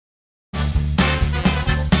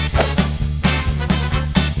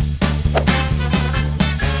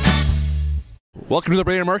Welcome to the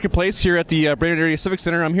Brainerd Marketplace here at the Brainerd Area Civic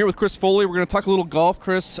Center. I'm here with Chris Foley. We're going to talk a little golf,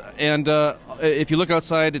 Chris. And if you look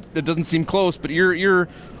outside, it doesn't seem close, but you're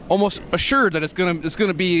almost assured that it's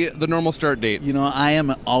gonna be the normal start date. You know, I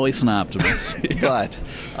am always an optimist, Yeah. but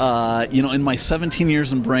you know, in my 17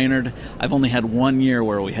 years in Brainerd, I've only had 1 year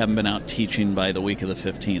where we haven't been out teaching by the week of the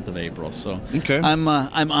 15th of April. So okay. I'm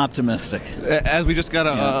optimistic. As we just got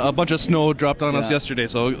a bunch of snow dropped on us yesterday,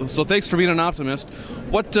 so thanks for being an optimist.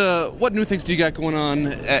 What new things do you got going on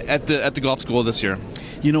at the golf school this year?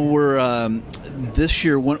 You know, we're this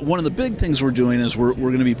year. One of the big things we're doing is we're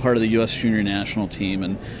going to be part of the U.S. Junior National Team,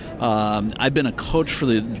 and I've been a coach for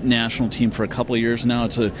the national team for a couple of years now.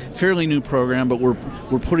 It's a fairly new program, but we're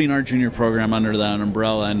putting our junior program under that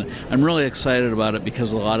umbrella, and I'm really excited about it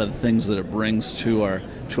because of a lot of the things that it brings to our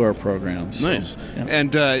programs. So, nice. yeah.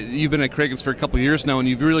 And you've been at Cragun's for a couple of years now, and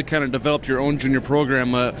you've really kind of developed your own junior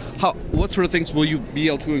program. What sort of things will you be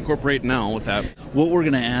able to incorporate now with that? What we're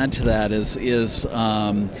going to add to that is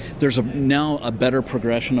there's now a better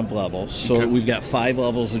progression of levels. So okay. We've got 5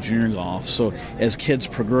 levels of junior golf. So as kids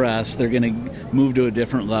progress, they're going to move to a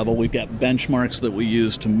different level. We've got benchmarks that we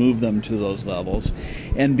use to move them to those levels.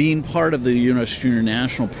 And being part of the U.S. Junior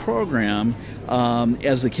National program,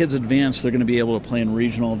 as the kids advance, they're going to be able to play in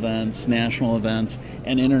regional events, national events,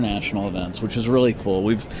 and international events, which is really cool.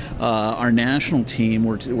 We've our national team.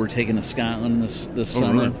 We're taking to Scotland this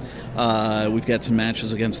summer. Really? We've got some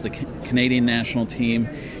matches against the Canadian national team,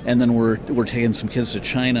 and then we're taking some kids to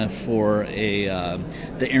China for the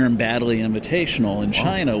Aaron Baddeley Invitational in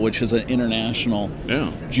China, which is an international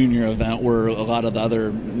junior event where a lot of the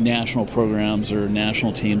other national programs or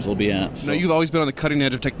national teams will be at. So. Now, you've always been on the cutting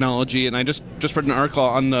edge of technology, and I just read an article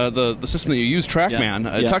on the system that you use,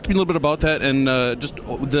 TrackMan. Talk to me a little bit about that and just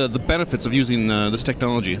the benefits of using this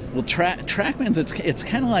technology. Well, TrackMan's it's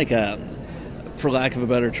kind of like for lack of a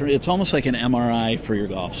better term, it's almost like an MRI for your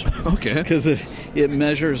golf swing. Okay. Because it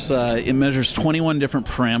measures 21 different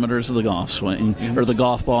parameters of the golf swing, or the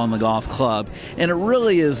golf ball and the golf club, and it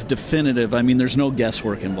really is definitive. I mean, there's no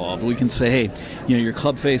guesswork involved. We can say, hey, you know, your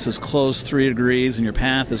club face is closed 3 degrees and your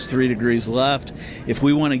path is 3 degrees left. If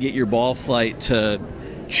we want to get your ball flight to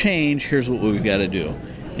change, here's what we've got to do.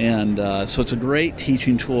 And so it's a great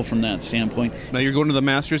teaching tool from that standpoint. Now you're going to the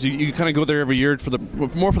Masters. You kind of go there every year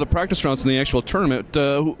more for the practice rounds than the actual tournament.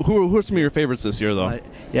 Who are some of your favorites this year, though?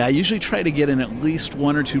 I usually try to get in at least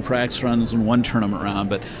 1 or 2 practice rounds and 1 tournament round.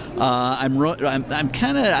 But I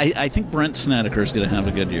think Brent Snedeker is going to have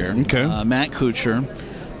a good year. Okay. Matt Kuchar.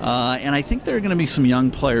 And I think there are going to be some young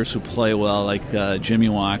players who play well, like Jimmy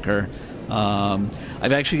Walker.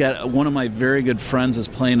 I've actually got one of my very good friends is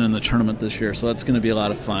playing in the tournament this year, so that's going to be a lot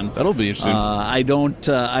of fun. That'll be interesting. I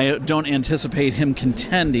don't anticipate him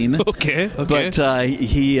contending. Okay. But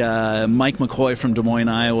Mike McCoy from Des Moines,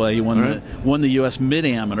 Iowa, he won the U.S.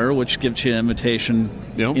 Mid-Amateur, which gives you an invitation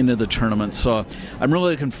into the tournament. So I'm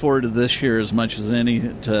really looking forward to this year as much as any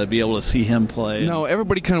to be able to see him play. Now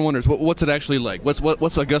everybody kind of wonders what's it actually like.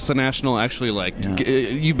 What's Augusta National actually like? Yeah.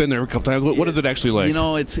 You've been there a couple times. What is it actually like? You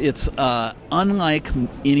know, it's unlike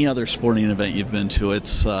any other sporting event you've been to.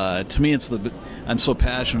 It's to me, I'm so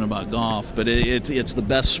passionate about golf, but it's the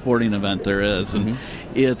best sporting event there is, and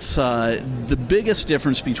it's the biggest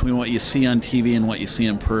difference between what you see on TV and what you see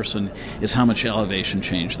in person is how much elevation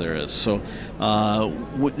change there is. So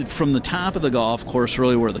from the top of the golf course,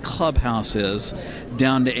 really where the clubhouse is,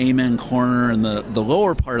 down to Amen Corner and the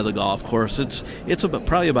lower part of the golf course, it's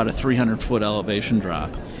probably about a 300-foot elevation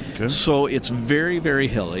drop. Okay. So it's very, very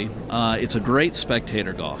hilly. It's a great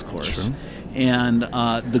spectator golf course. Sure. And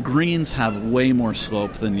the greens have way more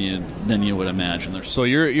slope than you would imagine. So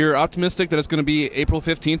you're optimistic that it's going to be April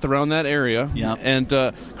 15th around that area. Yeah. And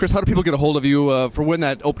Chris, how do people get a hold of you for when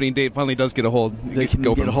that opening date finally does get a hold? They can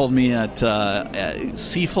get a hold of me at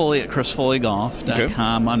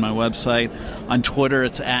cfoley@chrisfoleygolf.com on my website. On Twitter,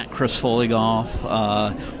 it's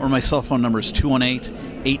 @ChrisFoleyGolf. Or my cell phone number is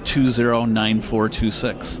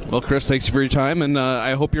 218-820-9426. Well, Chris, thanks for your time, and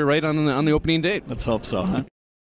I hope you're right on the opening date. Let's hope so. Huh?